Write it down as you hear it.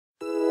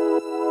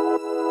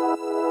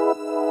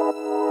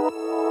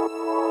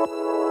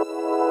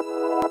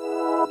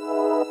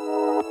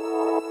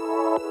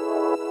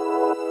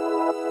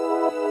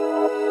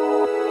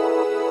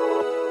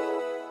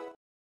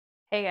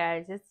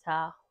guys, it's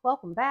Tah.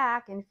 Welcome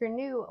back, and if you're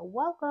new,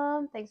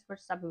 welcome. Thanks for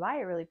stopping by. I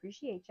really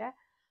appreciate you.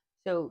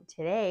 So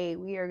today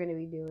we are going to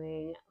be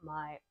doing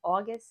my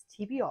August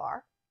TBR,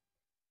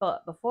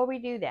 but before we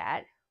do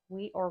that,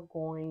 we are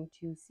going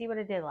to see what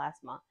I did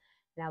last month.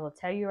 And I will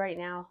tell you right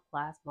now,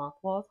 last month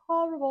was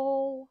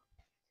horrible.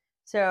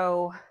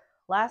 So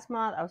last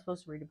month I was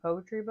supposed to read a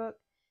poetry book,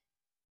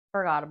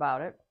 forgot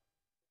about it.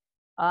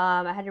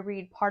 I had to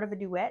read part of a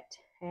duet,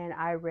 and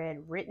I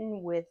read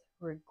Written with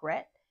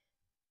Regret,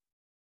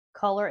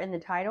 Color in the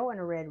title,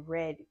 and I read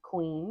Red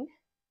Queen.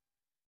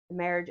 The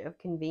Marriage of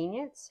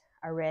Convenience,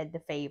 I read The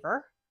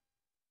Favor.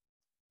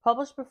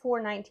 Published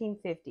before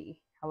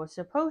 1950, I was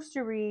supposed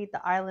to read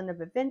The Island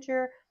of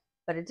Adventure,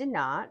 but I did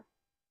not.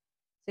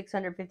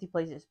 650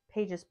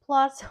 pages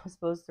plus, I was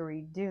supposed to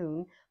read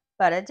Dune,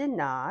 but I did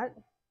not.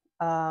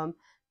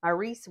 My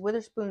Reese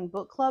Witherspoon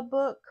book club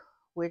book,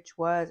 which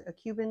was a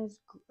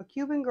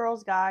Cuban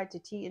Girl's Guide to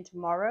Tea and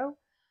Tomorrow,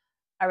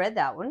 I read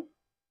that one.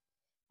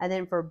 And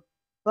then for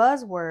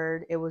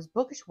buzzword, it was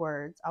Bookish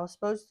Words. I was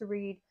supposed to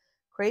read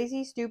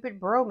Crazy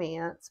Stupid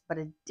Bromance, but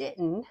I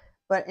didn't.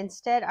 But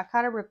instead, I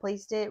kind of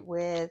replaced it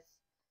with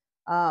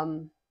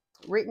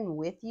Written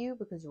with You,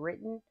 because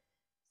written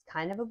is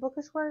kind of a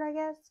bookish word, I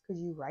guess,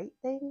 because you write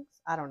things.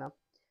 I don't know.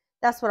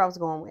 That's what I was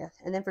going with.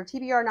 And then for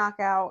TBR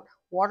knockout,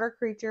 Water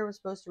Creature was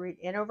supposed to read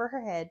In Over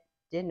Her Head,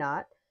 did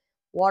not.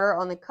 Water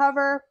on the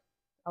Cover,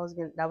 that was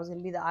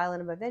gonna be The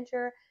Island of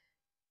Adventure,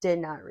 did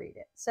not read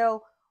it.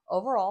 So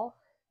overall,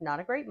 not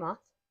a great month,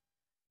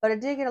 but I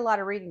did get a lot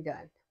of reading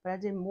done. But I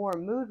did more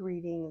mood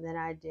reading than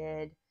I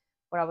did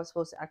what I was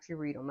supposed to actually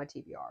read on my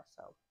TBR.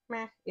 So,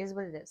 meh, is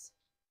what it is.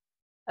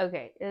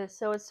 Okay,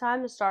 so it's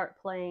time to start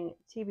playing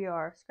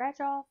TBR Scratch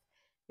Off.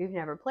 If you've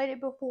never played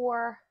it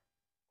before,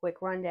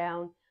 quick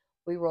rundown.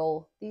 We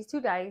roll these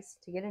two dice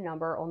to get a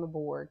number on the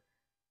board.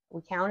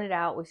 We count it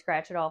out. We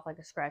scratch it off like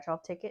a scratch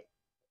off ticket.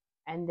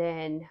 And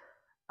then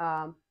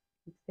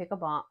pick a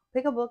book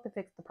to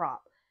fix the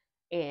prompt.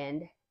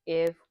 And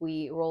if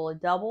we roll a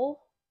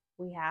double,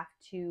 we have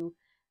to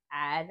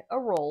add a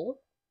roll,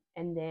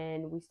 and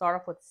then we start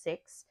off with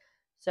 6.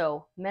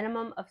 So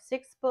minimum of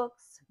 6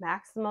 books,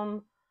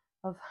 maximum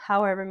of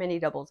however many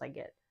doubles I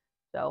get.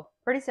 So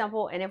pretty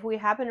simple. And if we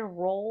happen to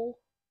roll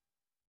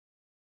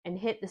and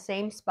hit the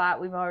same spot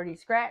we've already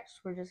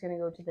scratched, we're just going to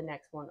go to the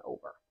next one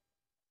over.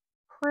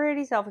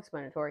 Pretty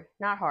self-explanatory,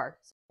 not hard.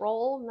 So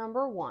roll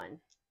number 1.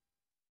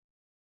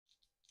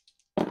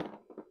 And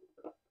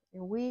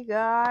we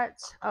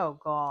got, oh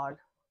God,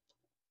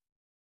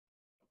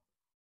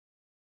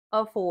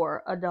 a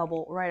 4, a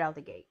double right out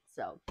the gate.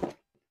 So,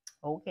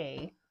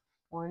 okay,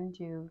 1,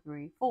 2,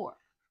 3, 4.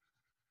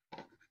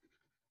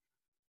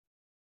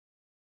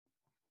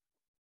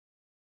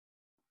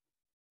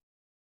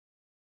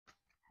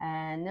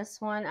 And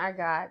this one I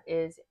got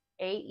is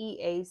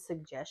AEA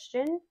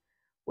Suggestion,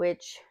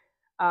 which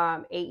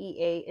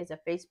AEA is a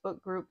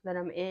Facebook group that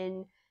I'm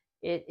in.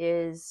 It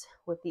is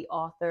with the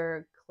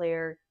author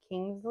Claire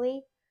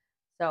Kingsley.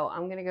 So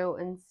I'm going to go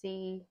and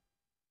see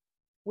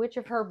which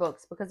of her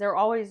books, because they're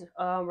always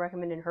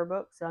recommending her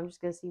books. So I'm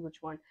just going to see which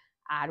one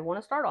I'd want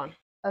to start on.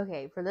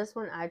 Okay, for this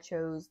one, I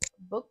chose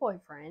Book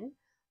Boyfriend,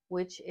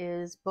 which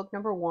is book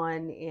number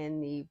 1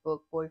 in the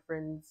Book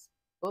Boyfriend's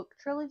book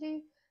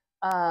trilogy.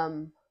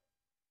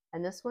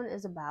 And this one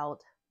is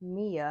about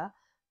Mia,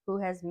 who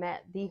has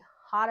met the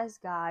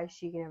hottest guy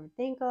she can ever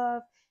think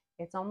of.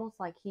 It's almost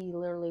like he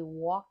literally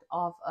walked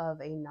off of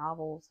a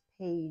novel's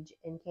page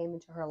and came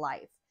into her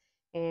life.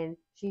 And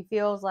she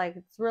feels like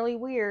it's really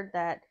weird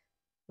that,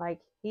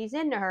 like, he's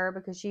into her,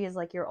 because she is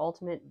like your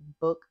ultimate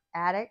book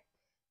addict.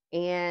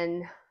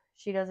 And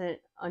she doesn't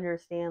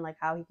understand like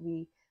how he can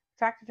be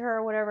attracted to her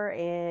or whatever.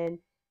 And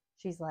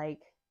she's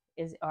like,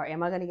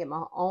 am I going to get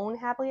my own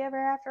happily ever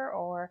after,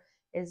 or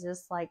is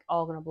this like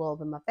all going to blow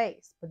up in my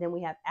face? But then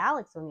we have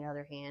Alex on the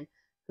other hand,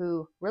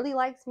 who really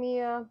likes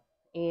Mia,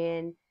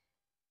 and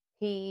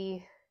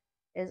he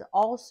is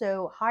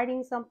also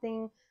hiding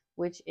something,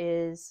 which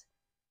is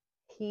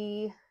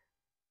he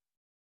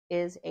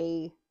is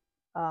a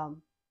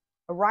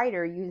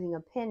writer using a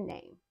pen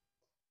name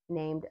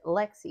named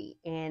Lexi.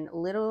 And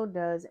little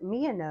does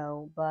Mia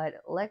know,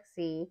 but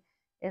Lexi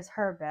is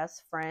her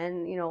best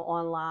friend,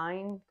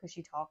 online, because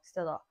she talks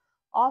to the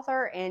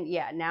author. And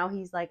yeah, now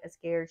he's like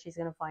scared she's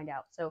going to find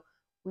out. So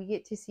we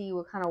get to see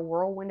what kind of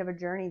whirlwind of a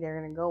journey they're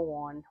going to go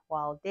on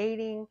while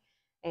dating,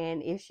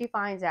 and if she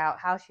finds out,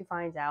 how she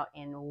finds out,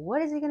 and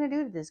what is he going to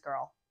do to this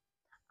girl.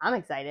 I'm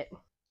excited.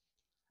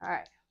 All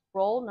right,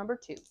 roll number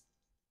 2.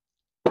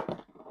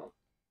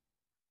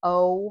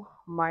 Oh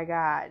my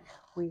God,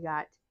 we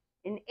got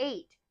an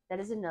 8. That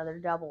is another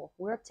double.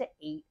 We're up to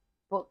 8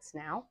 books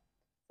now.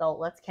 So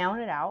let's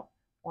count it out.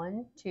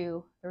 1,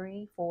 2,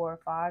 3, 4,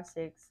 5,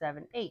 6,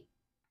 7, 8.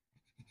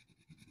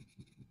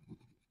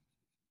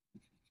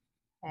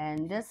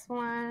 And this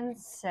one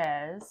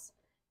says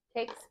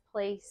takes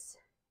place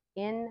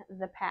in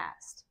the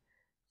past.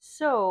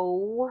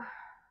 So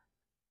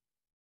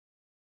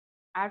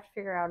I have to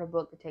figure out a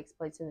book that takes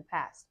place in the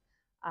past.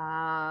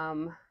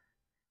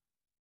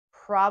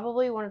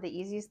 probably one of the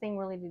easiest thing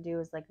really to do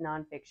is like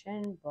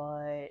nonfiction,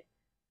 but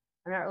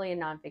I'm not really a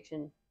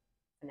nonfiction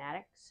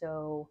fanatic.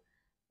 So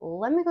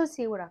let me go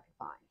see what I can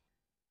find.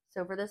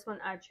 So for this one,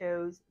 I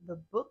chose The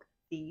Book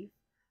Thief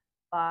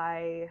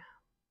by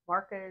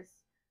Marcus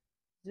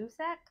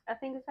Zusak, I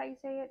think is how you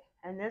say it.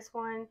 And this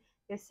one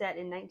is set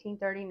in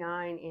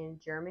 1939 in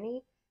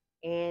Germany.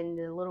 And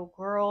the little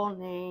girl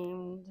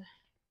named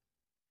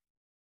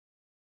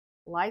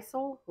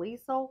Liesel,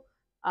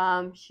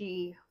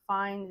 she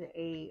finds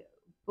a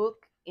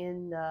book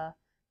in the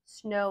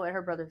snow at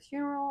her brother's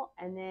funeral,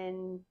 and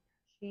then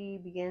she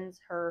begins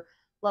her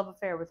love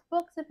affair with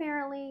books.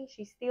 Apparently,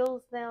 she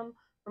steals them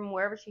from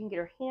wherever she can get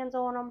her hands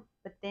on them.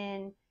 But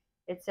then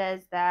it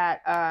says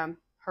that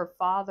her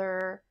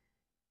father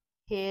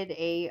hid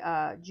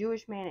a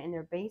Jewish man in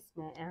their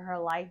basement, and her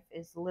life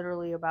is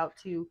literally about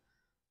to.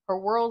 Her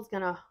world's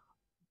gonna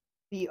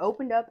be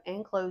opened up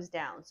and closed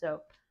down.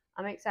 So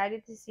I'm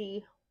excited to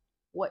see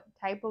what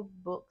type of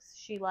books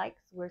she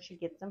likes, where she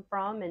gets them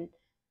from, and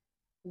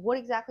what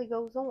exactly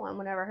goes on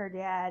whenever her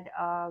dad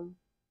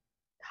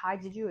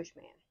hides a Jewish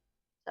man.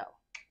 So,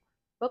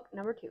 book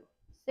number 2.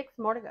 6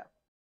 more to go.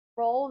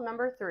 Roll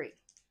number 3.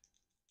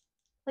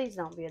 Please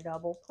don't be a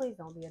double. Please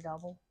don't be a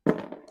double.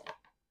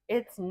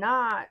 It's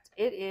not.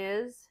 It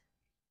is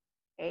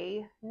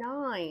a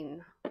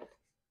 9.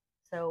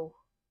 So,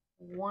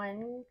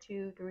 1,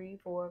 2, 3,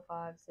 4,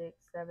 5, 6,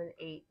 7,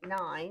 8,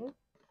 9.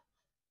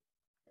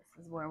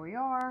 This is where we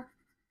are.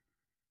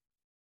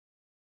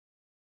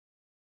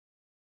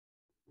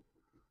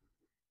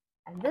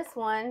 And this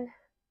one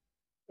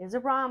is a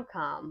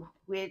rom-com,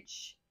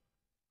 which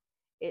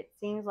it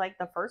seems like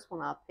the first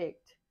one I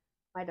picked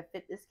might have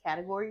fit this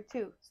category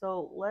too.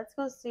 So let's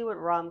go see what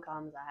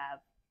rom-coms I have.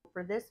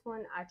 For this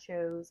one, I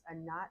chose A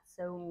Not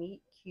So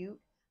Meet Cute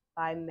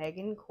by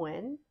Megan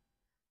Quinn.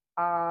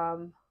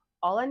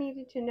 All I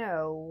needed to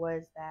know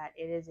was that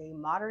it is a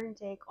modern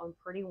take on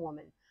Pretty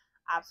Woman.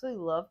 I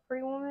absolutely love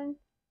Pretty Woman,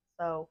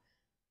 so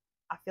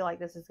I feel like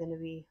this is going to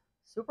be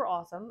super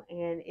awesome,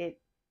 and it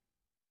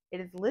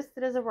is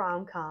listed as a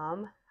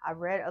rom-com. I've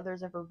read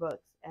others of her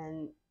books,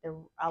 and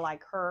I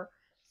like her,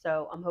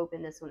 so I'm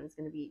hoping this one is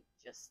going to be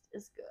just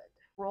as good.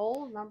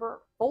 Roll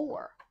number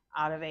 4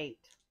 out of 8.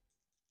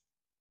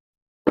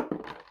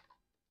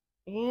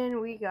 And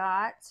we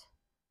got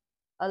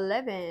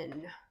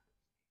 11.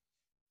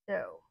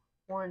 So,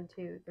 1,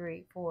 2,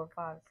 3, 4,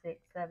 5,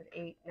 6, 7,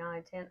 8,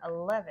 9, 10,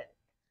 11.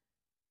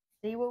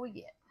 See what we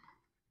get.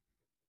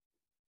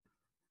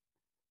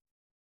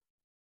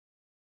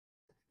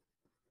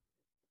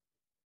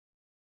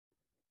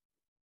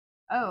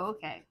 Oh,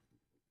 okay.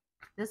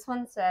 This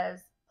one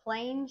says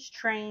Planes,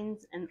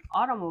 Trains, and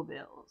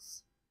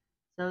Automobiles.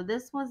 So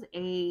this was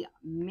a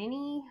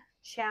mini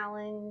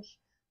challenge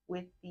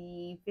with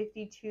the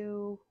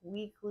 52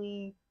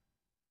 weekly,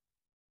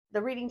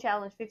 the reading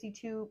challenge,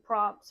 52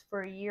 prompts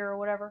for a year or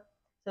whatever.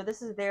 So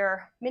this is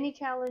their mini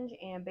challenge,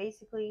 and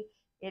basically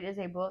it is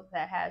a book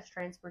that has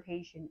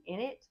transportation in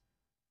it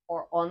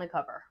or on the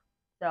cover.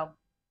 So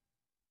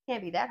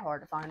can't be that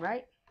hard to find,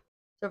 right?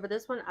 So for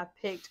this one, I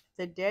picked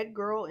The Dead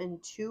Girl in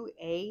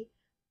 2A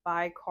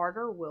by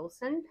Carter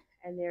Wilson,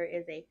 and there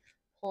is a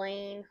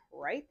plane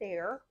right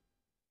there.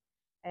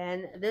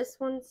 And this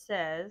one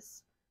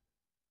says,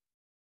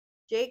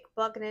 Jake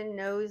Buchanan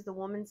knows the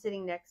woman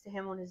sitting next to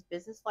him on his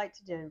business flight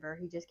to Denver.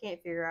 He just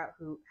can't figure out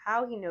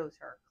how he knows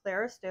her.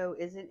 Clara Stowe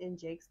isn't in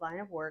Jake's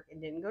line of work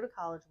and didn't go to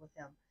college with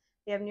him.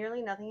 They have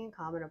nearly nothing in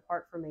common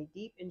apart from a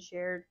deep and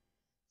shared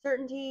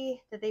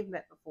certainty that they've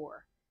met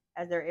before.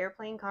 As their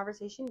airplane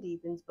conversation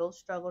deepens, both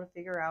struggle to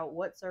figure out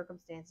what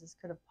circumstances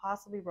could have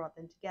possibly brought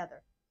them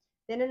together.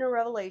 Then, in a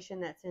revelation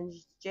that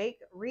sends Jake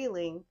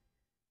reeling,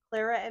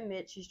 Clara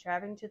admits she's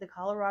traveling to the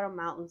Colorado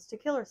mountains to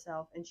kill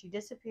herself, and she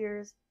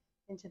disappears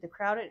into the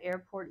crowded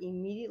airport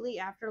immediately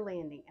after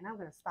landing. And I'm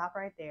going to stop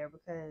right there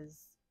because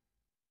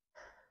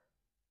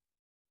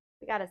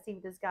we got to see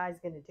what this guy's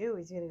going to do.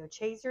 Is he going to go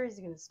chase her? Is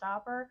he going to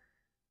stop her?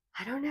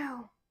 I don't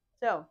know.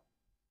 So,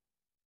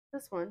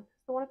 this one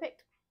is the one I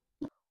picked.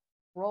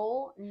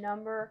 Roll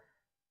number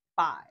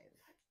 5.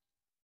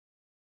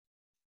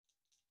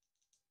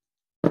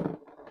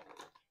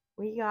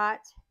 We got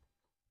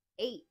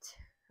 8.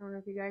 I don't know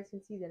if you guys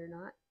can see that or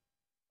not.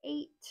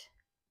 8.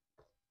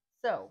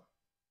 So,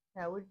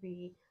 that would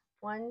be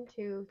 1,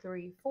 2,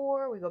 3,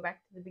 4. We go back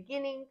to the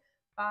beginning.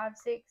 5,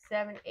 6,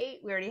 7, 8.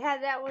 We already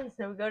had that one,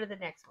 so we go to the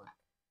next one.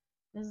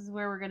 This is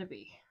where we're going to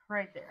be,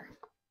 right there.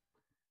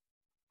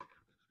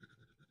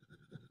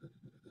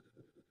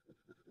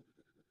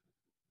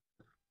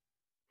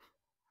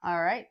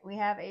 All right, we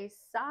have a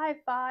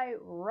sci-fi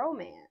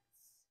romance.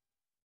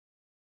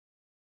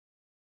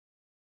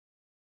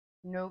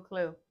 No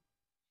clue,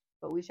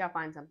 but we shall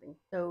find something.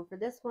 So for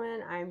this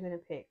one, I'm going to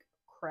pick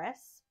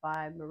Cress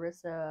by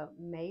Marissa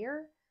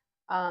Mayer.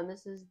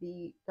 This is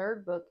the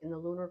 3rd book in the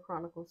Lunar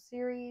Chronicles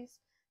series.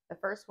 The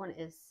first one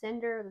is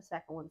Cinder, the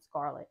second one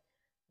Scarlet.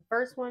 The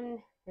first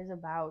one is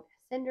about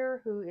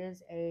Cinder, who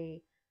is a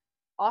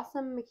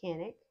awesome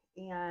mechanic,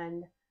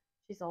 and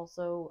she's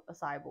also a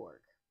cyborg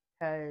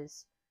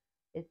because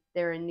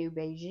they're in New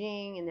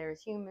Beijing, and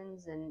there's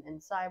humans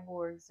and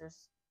cyborgs.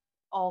 There's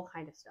all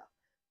kind of stuff.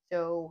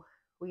 So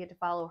we get to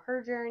follow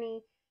her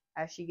journey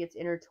as she gets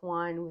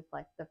intertwined with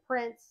like the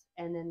prince.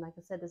 And then, like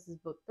I said, this is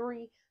book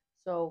 3.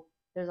 So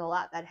there's a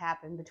lot that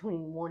happened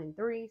between 1 and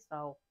 3.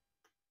 So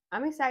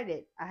I'm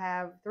excited. I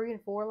have 3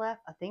 and 4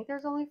 left. I think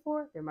there's only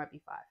 4. There might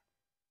be 5.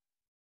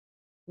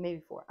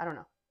 Maybe 4. I don't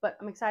know. But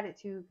I'm excited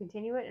to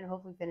continue it and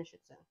hopefully finish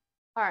it soon.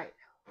 All right.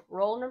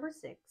 Roll number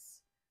 6.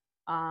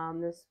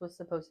 This was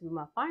supposed to be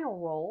my final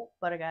roll,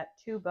 but I got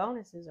 2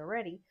 bonuses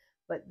already.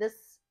 But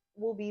this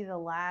will be the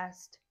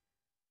last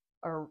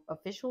or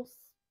official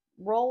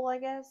roll, I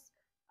guess.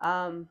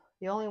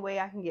 The only way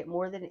I can get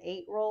more than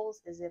 8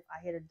 rolls is if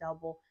I hit a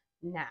double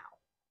now.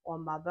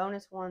 On my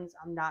bonus ones,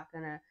 I'm not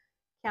going to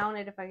count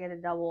it if I get a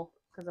double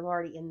because I'm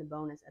already in the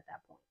bonus at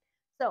that point.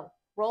 So,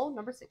 roll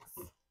number 6.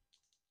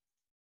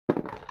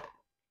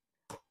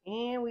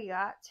 And we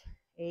got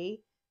a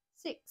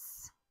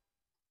 6.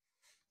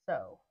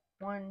 So,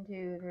 1,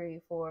 2, 3,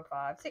 4,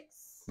 5,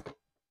 6.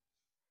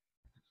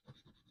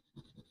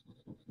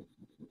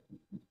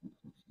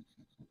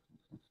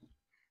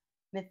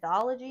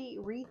 Mythology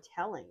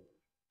retelling.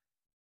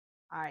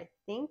 I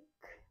think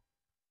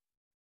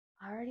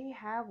I already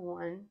have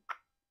one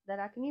that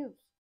I can use.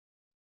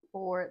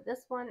 For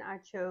this one, I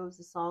chose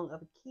The Song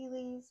of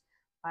Achilles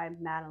by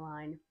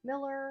Madeline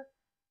Miller.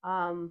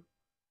 A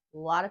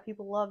lot of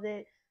people loved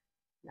it.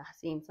 I've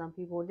seen some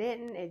people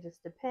didn't. It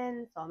just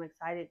depends. So I'm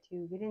excited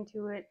to get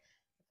into it.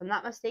 If I'm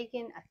not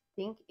mistaken, I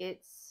think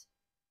it's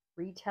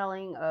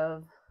retelling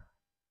of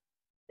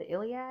the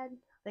Iliad.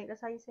 I think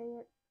that's how you say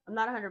it. I'm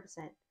not 100%,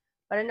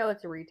 but I know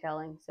it's a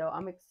retelling. So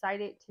I'm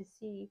excited to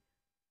see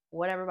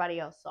what everybody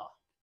else saw.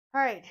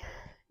 All right,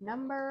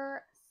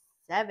 number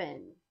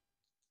 7.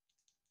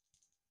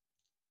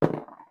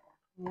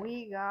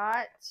 We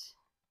got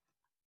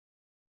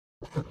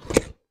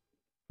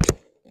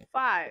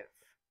 5.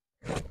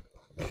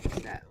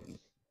 So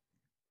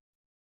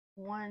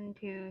 1,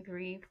 2,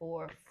 3,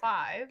 4,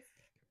 5.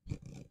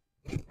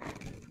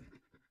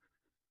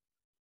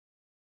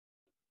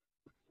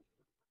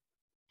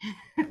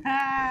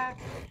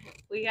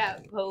 We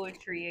got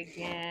poetry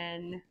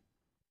again.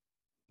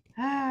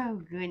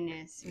 Oh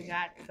goodness, we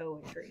got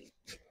poetry.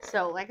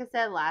 So like I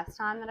said last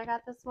time that I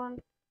got this one,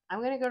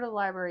 I'm gonna go to the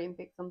library and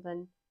pick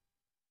something.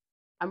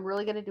 I'm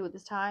really gonna do it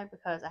this time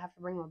because I have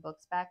to bring my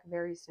books back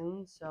very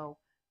soon. So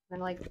I'm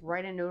gonna like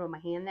write a note on my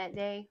hand that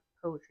day,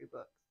 poetry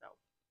book. So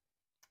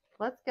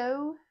let's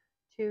go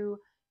to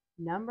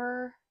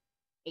number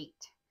 8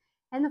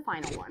 and the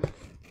final one.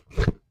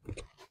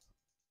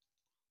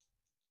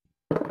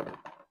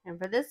 And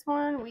for this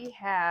one, we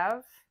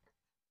have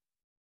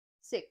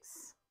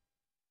 6.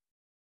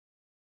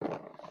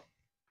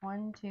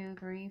 1, 2,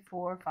 3,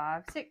 4,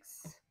 5,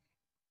 6.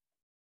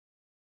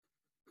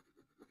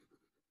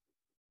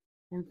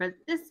 And for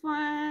this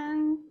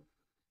one,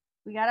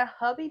 we got a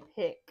hubby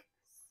pick.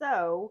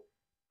 So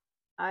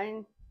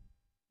I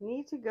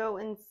need to go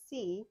and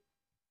see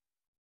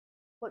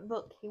what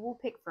book he will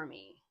pick for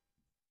me.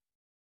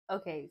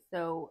 Okay,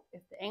 so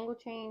if the angle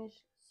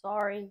changed,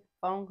 sorry,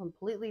 phone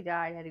completely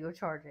died, had to go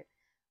charge it.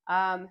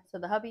 So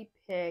the hubby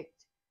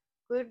picked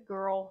Good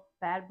Girl,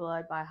 Bad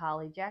Blood by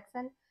Holly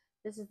Jackson.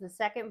 This is the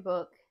second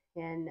book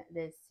in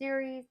this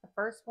series. The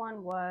first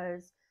one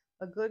was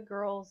A Good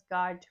Girl's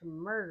Guide to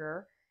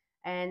Murder,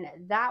 and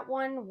that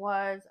one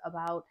was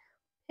about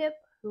Pip,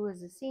 who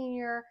is a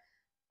senior.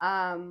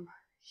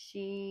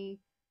 She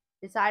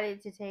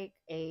decided to take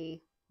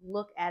a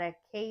look at a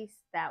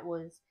case that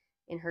was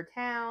in her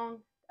town,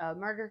 a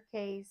murder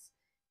case,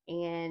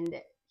 and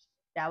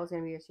that was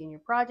going to be her senior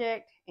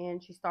project.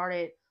 And she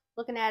started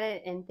looking at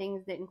it, and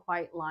things didn't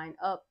quite line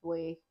up the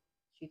way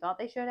she thought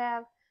they should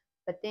have.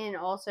 But then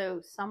also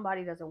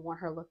somebody doesn't want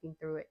her looking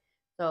through it.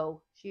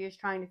 So she is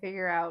trying to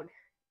figure out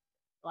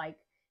like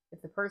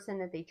if the person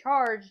that they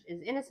charged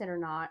is innocent or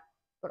not,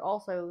 but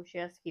also she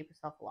has to keep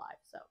herself alive.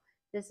 So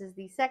this is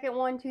the second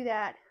one to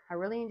that. I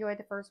really enjoyed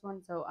the first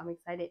one, so I'm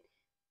excited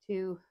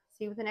to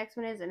see what the next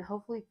one is and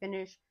hopefully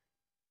finish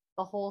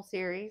the whole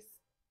series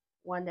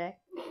one day.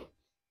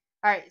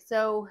 All right,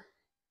 so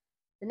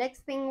the next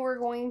thing we're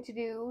going to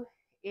do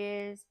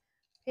is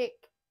pick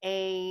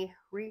a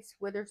Reese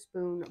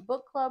Witherspoon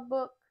book club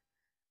book.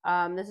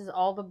 This is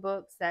all the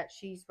books that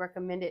she's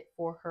recommended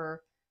for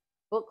her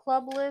book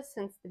club list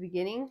since the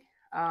beginning.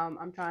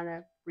 I'm trying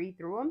to read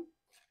through them.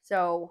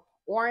 So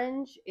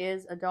orange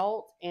is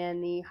adult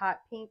and the hot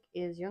pink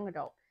is young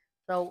adult.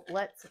 So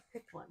let's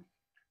pick one.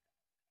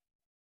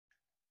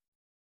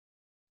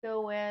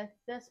 Go with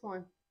this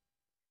one.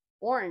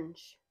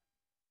 Orange.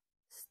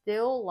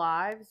 Still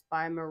Lives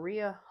by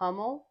Maria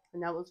Hummel,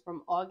 and that was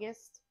from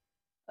August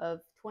of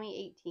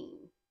 2018.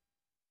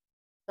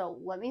 So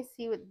let me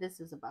see what this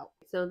is about.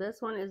 So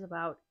this one is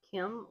about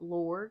Kim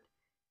Lord.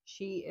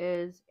 She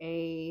is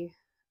a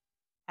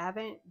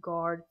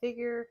avant-garde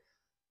figure,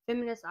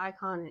 feminist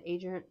icon, and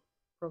agent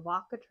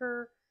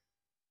provocateur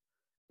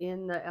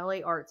in the LA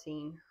art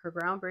scene. Her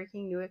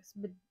groundbreaking new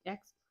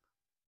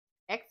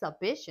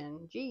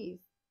exhibition,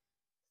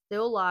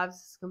 Still Lives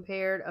is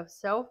compared of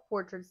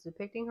self-portraits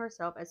depicting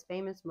herself as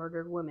famous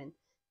murdered women.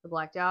 The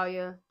Black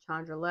Dahlia,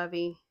 Chandra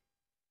Levy,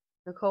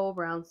 Nicole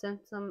Brown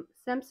Simpson,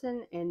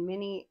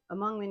 and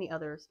among many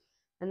others.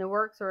 And the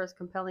works are as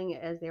compelling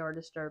as they are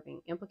disturbing,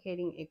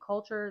 implicating a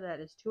culture that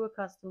is too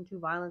accustomed to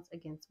violence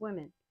against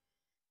women.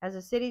 As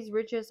the city's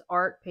richest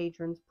art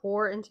patrons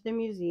pour into the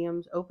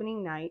museum's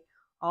opening night,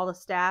 all the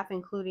staff,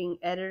 including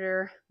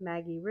editor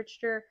Maggie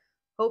Richter,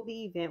 hope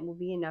the event will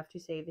be enough to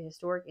save the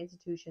historic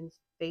institution's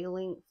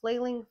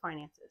flailing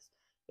finances.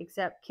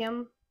 Except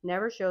Kim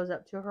never shows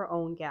up to her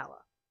own gala.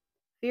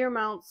 Fear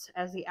mounts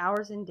as the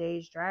hours and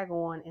days drag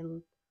on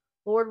and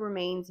Lord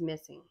remains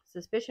missing.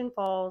 Suspicion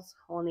falls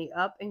on the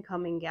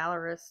up-and-coming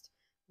gallerist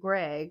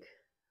Greg,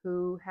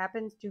 who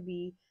happens to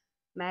be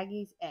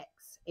Maggie's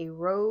ex. A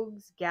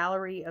rogues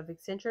gallery of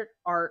eccentric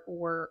art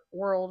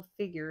world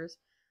figures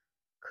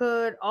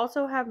could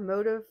also have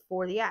motive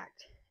for the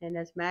act. And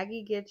as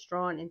Maggie gets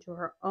drawn into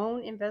her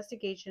own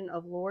investigation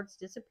of Lord's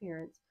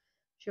disappearance,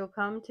 she'll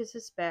come to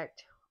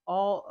suspect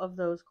all of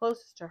those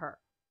closest to her.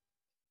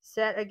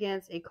 Set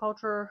against a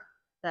culture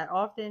that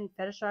often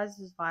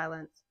fetishizes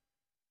violence,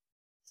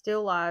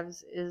 Still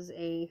Lives is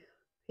a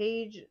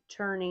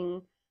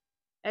page-turning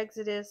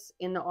exodus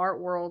in the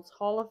art world's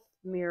hall of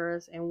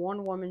mirrors and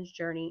one woman's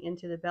journey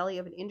into the belly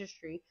of an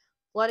industry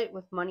flooded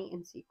with money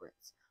and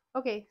secrets.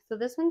 Okay, so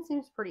this one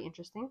seems pretty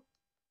interesting.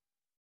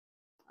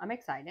 I'm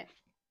excited.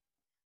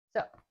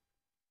 So,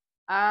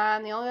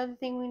 the only other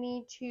thing we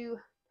need to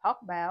talk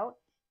about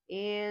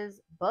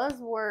is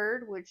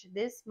buzzword, which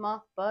this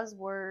month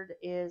buzzword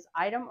is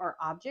item or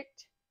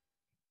object.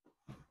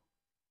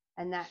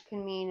 And that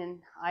can mean an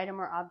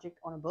item or object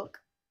on a book.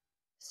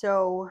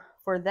 So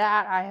for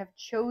that, I have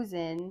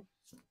chosen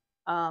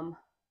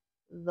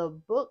the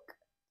Book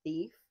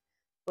Thief.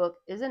 Book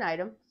is an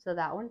item, so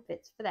that one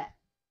fits for that.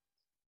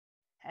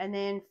 And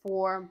then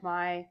for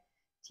my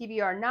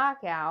TBR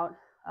knockout,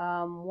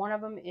 one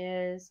of them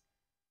is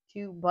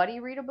to buddy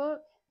read a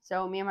book.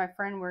 So me and my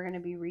friend, we're going to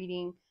be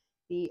reading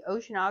The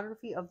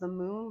Oceanography of the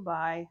Moon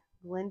by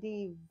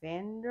Lindy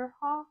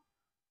Vanderhoff.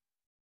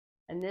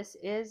 And this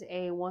is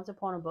a Once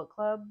Upon a Book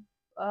Club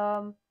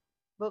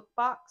book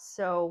box.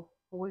 So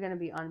we're going to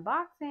be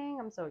unboxing.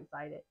 I'm so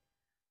excited.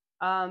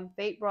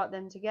 Fate brought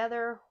them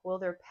together. Will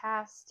their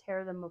past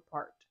tear them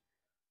apart?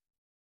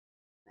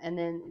 And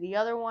then the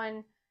other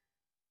one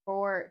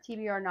for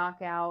TBR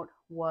Knockout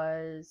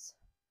was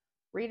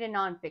read a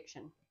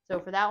nonfiction. So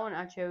for that one,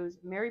 I chose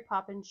Mary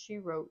Poppins She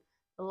Wrote,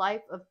 The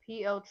Life of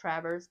P.L.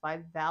 Travers by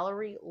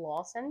Valerie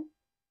Lawson.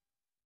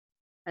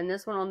 And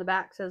this one on the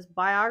back says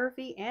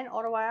biography and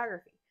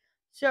autobiography.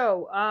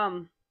 So,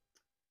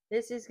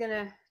 this is going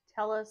to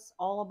tell us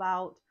all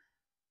about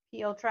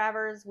P.L.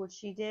 Travers, what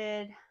she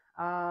did,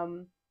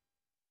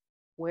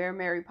 where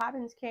Mary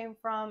Poppins came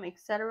from,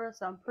 etc.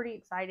 So I'm pretty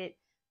excited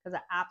because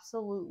I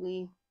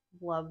absolutely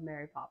love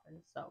Mary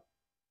Poppins. So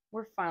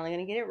we're finally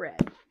going to get it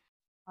read.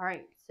 All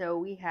right, so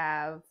we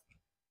have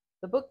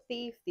The Book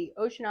Thief, The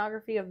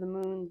Oceanography of the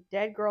Moon,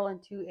 Dead Girl in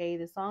 2A,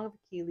 The Song of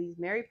Achilles,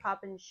 Mary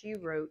Poppins She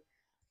Wrote,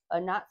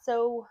 a not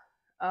so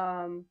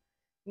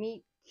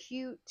meet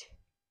cute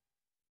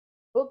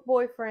book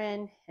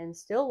boyfriend, and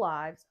Still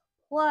Lives,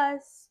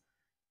 plus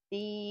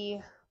the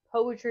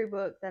poetry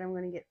book that I'm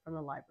going to get from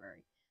the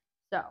library.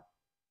 So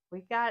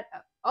we got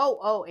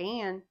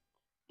and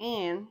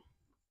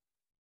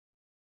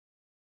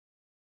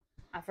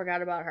I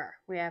forgot about her.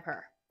 We have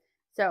her.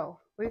 So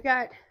we've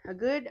got a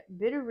good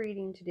bit of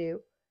reading to do.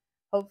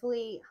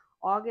 Hopefully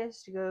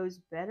August goes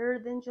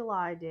better than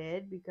July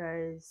did,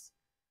 because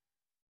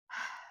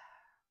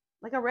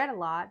like I read a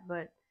lot,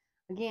 but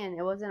again,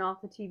 it wasn't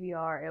off the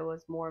TBR. It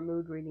was more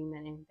mood reading than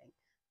anything.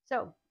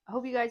 So I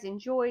hope you guys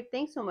enjoyed.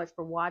 Thanks so much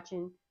for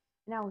watching,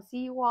 and I will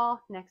see you all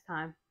next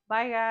time.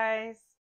 Bye, guys.